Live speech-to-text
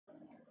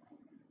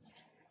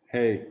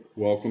Hey,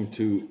 welcome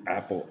to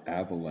Apple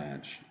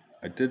Avalanche.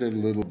 I did it a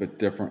little bit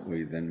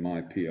differently than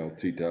my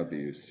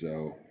PLTW,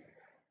 so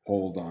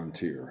hold on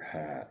to your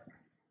hat.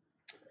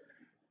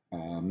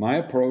 My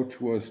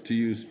approach was to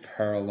use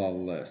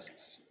parallel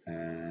lists,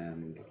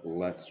 and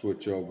let's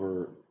switch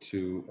over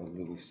to a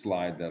little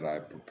slide that I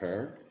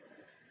prepared.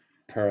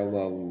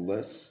 Parallel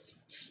lists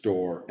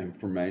store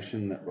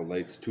information that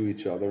relates to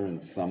each other in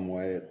some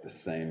way at the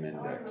same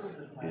index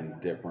in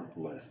different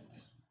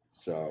lists.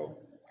 So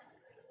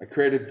I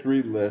created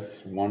three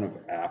lists, one of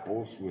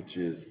apples, which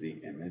is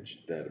the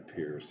image that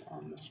appears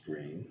on the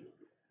screen,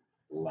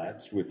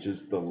 lets, which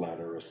is the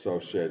letter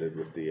associated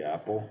with the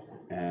apple,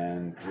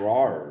 and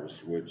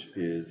drawers, which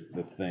is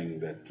the thing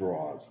that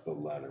draws the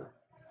letter.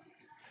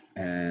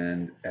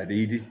 And at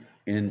each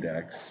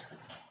index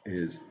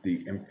is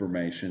the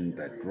information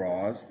that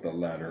draws the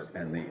letter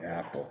and the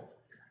apple,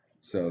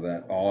 so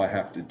that all I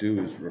have to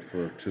do is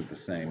refer to the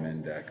same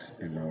index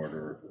in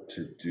order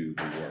to do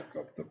the work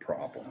of the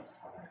problem.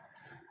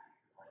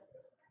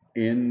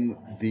 In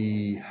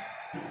the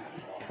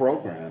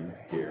program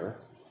here,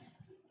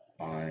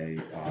 I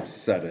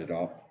set it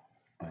up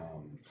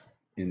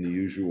in the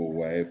usual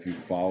way. If you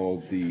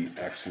followed the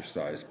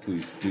exercise,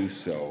 please do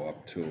so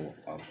up to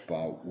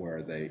about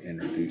where they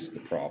introduce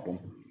the problem,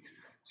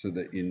 so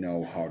that you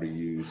know how to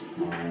use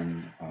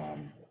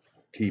on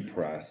key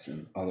press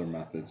and other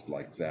methods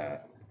like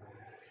that.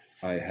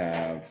 I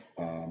have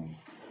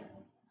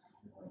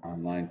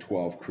on line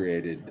 12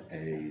 created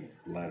a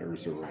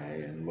letters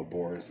array and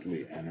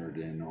laboriously entered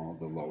in all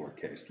the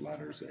lowercase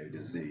letters A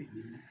to Z.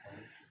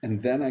 And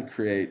then I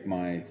create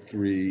my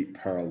three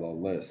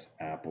parallel lists: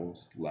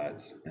 apples,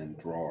 lets, and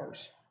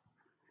drawers.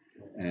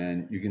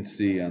 And you can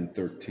see on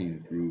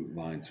 13 through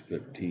lines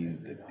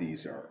 15 that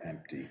these are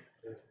empty.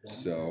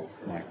 So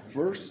my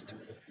first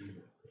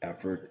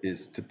effort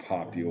is to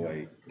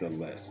populate the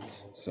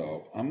lists.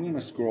 So I'm going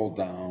to scroll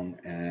down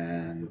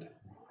and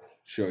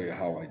show you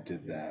how I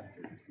did that.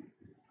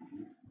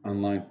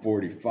 On line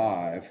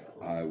 45,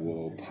 I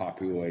will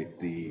populate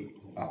the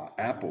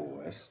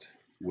apple list,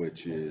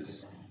 which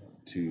is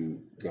to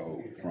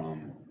go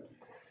from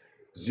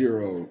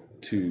 0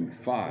 to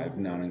 5,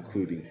 not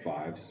including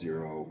 5,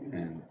 0,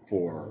 and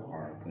 4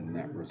 are the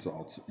net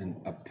results, and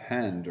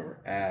append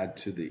or add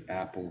to the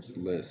apples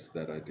list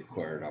that I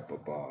declared up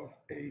above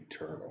a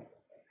turtle.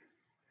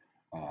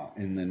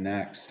 In the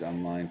next,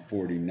 on line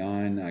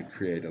 49, I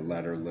create a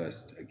letter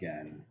list,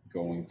 again,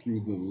 going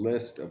through the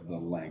list of the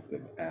length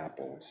of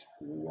apples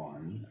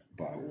one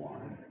by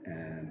one,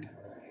 and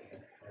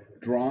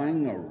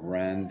drawing a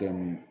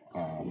random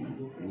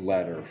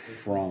letter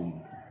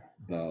from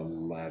the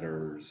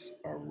letters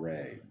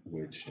array,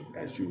 which,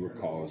 as you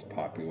recall, is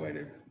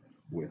populated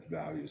with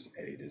values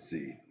A to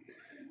Z.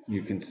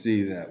 You can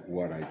see that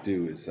what I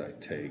do is I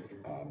take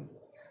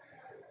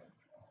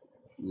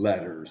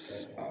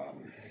letters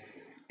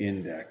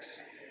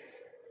index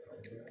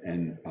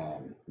and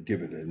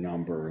give it a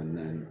number, and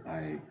then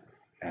I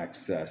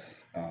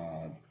access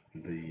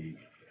the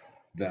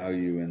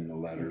value in the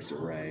letters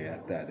array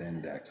at that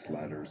index,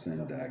 letters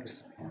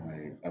index.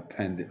 I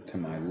append it to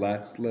my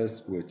lets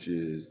list, which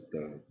is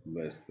the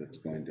list that's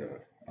going to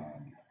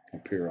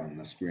appear on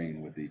the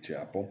screen with each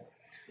apple.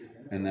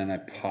 And then I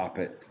pop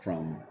it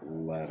from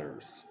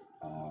letters.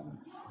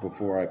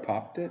 Before I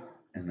popped it,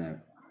 and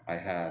I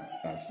had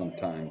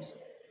sometimes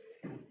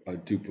a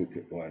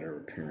duplicate letter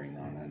appearing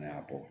on an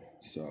apple,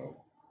 so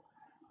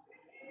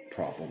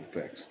problem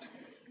fixed.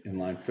 In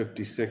line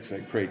 56,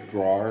 I create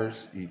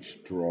drawers.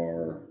 Each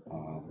drawer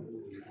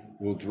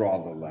will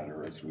draw the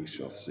letter, as we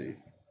shall see.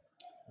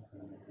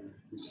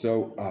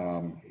 So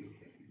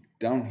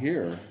down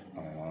here,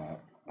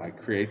 I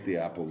create the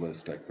apple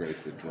list, I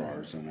create the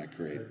drawers, and I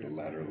create the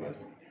letter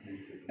list.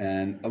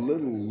 And a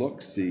little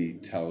look-see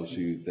tells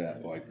you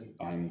that, like,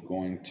 I'm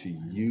going to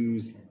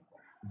use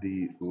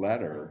the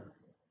letter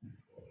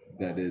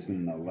that is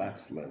in the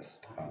lets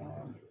list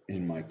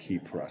in my key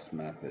press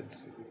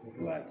methods.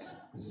 Lets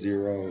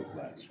 0,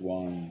 lets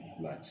 1,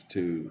 lets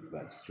 2,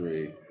 lets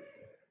 3.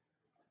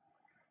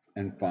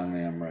 And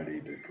finally, I'm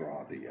ready to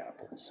draw the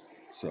apples.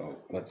 So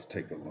let's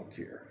take a look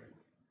here.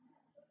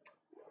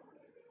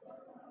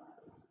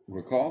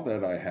 Recall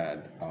that I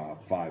had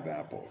 5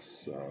 apples.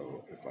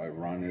 So if I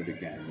run it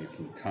again, you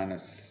can kind of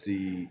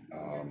see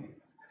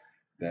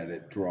that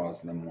it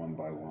draws them one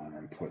by one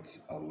and puts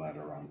a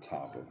letter on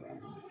top of them.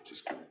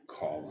 Just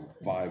call them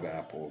 5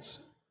 apples.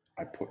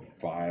 I put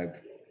 5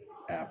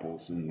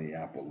 apples in the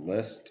apple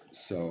list.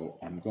 So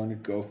I'm going to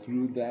go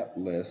through that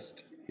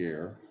list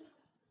here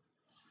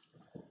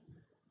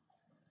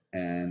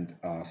and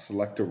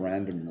select a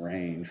random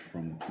range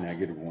from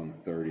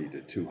 -130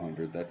 to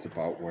 200. That's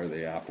about where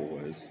the apple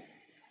is.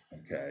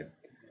 Okay.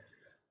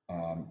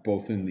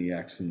 Both in the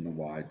X and the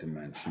Y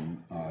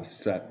dimension.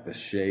 Set the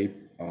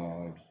shape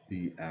of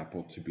the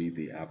apple to be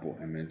the apple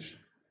image.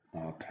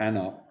 Pen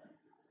up,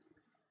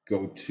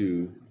 go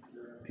to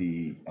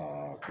the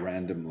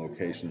random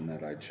location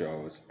that I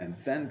chose, and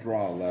then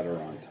draw a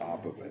letter on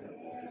top of it.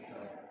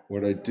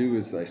 What I do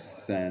is I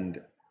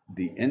send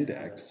the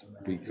index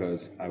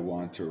because I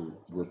want to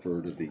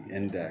refer to the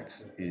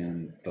index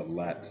in the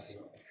let's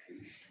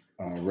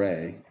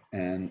array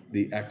and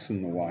the X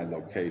and the Y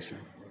location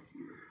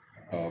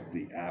of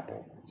the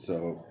apple,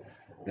 so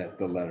that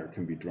the letter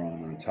can be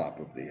drawn on top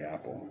of the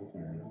apple.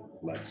 And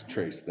let's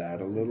trace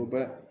that a little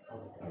bit.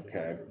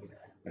 Okay,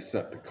 I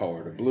set the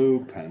color to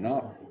blue, pen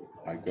up.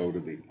 I go to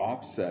the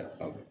offset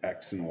of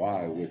X and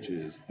Y, which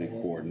is the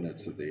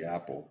coordinates of the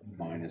apple,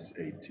 minus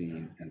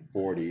 18 and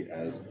 40,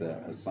 as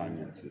the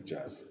assignment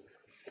suggests.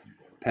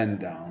 Pen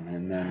down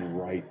and then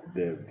write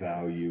the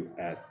value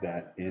at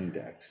that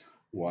index.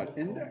 What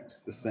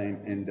index? The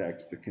same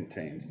index that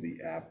contains the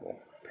apple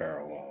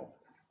parallel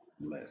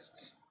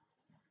lists.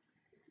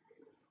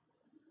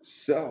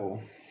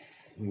 So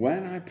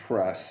when I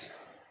press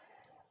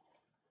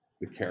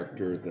the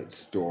character that's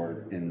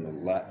stored in the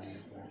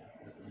let's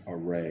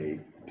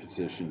array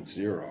position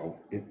 0,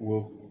 it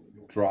will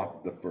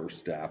drop the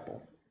first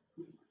apple.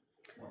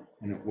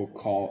 And it will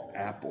call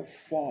apple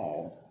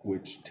fall,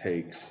 which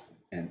takes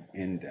an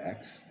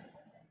index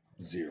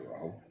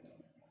 0,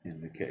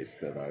 in the case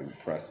that I'm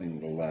pressing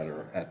the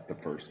letter at the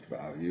first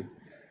value,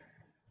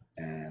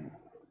 and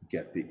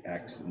get the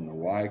X and the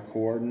Y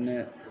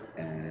coordinate.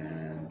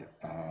 And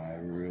I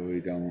really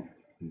don't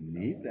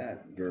need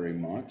that very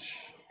much.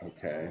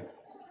 Okay,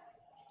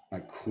 I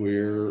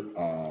clear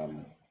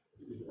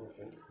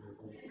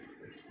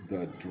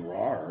the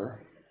drawer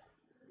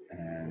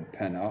and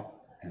pen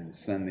up and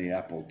send the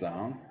apple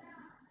down,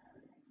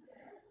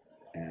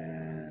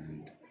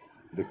 and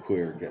the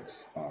clear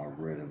gets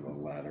rid of the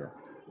letter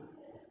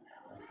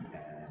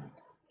and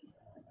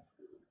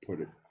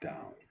put it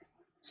down.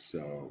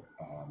 So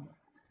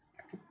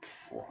I could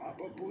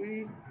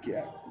probably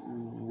get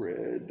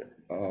rid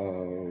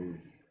of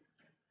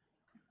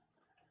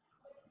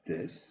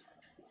this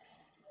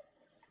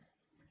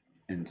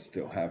and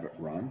still have it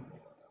run.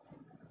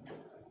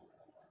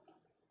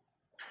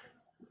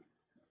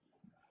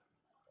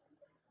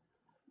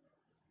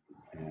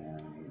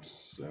 And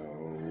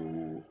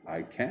so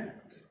I can't.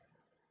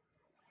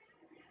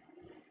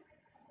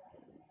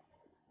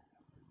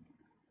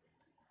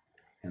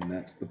 And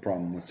that's the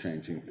problem with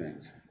changing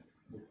things.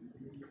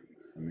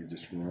 Let me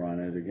just run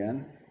it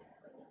again.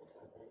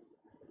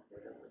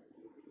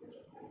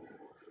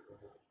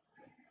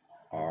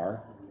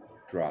 R,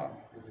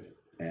 drop.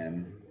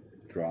 M,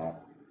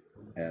 drop.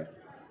 F,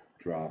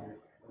 drop.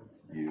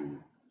 U,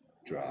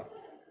 drop.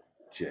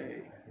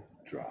 J,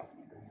 drop.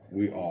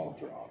 We all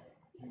drop.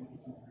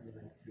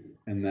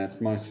 And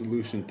that's my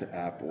solution to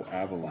Apple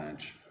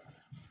Avalanche.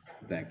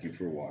 Thank you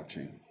for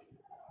watching.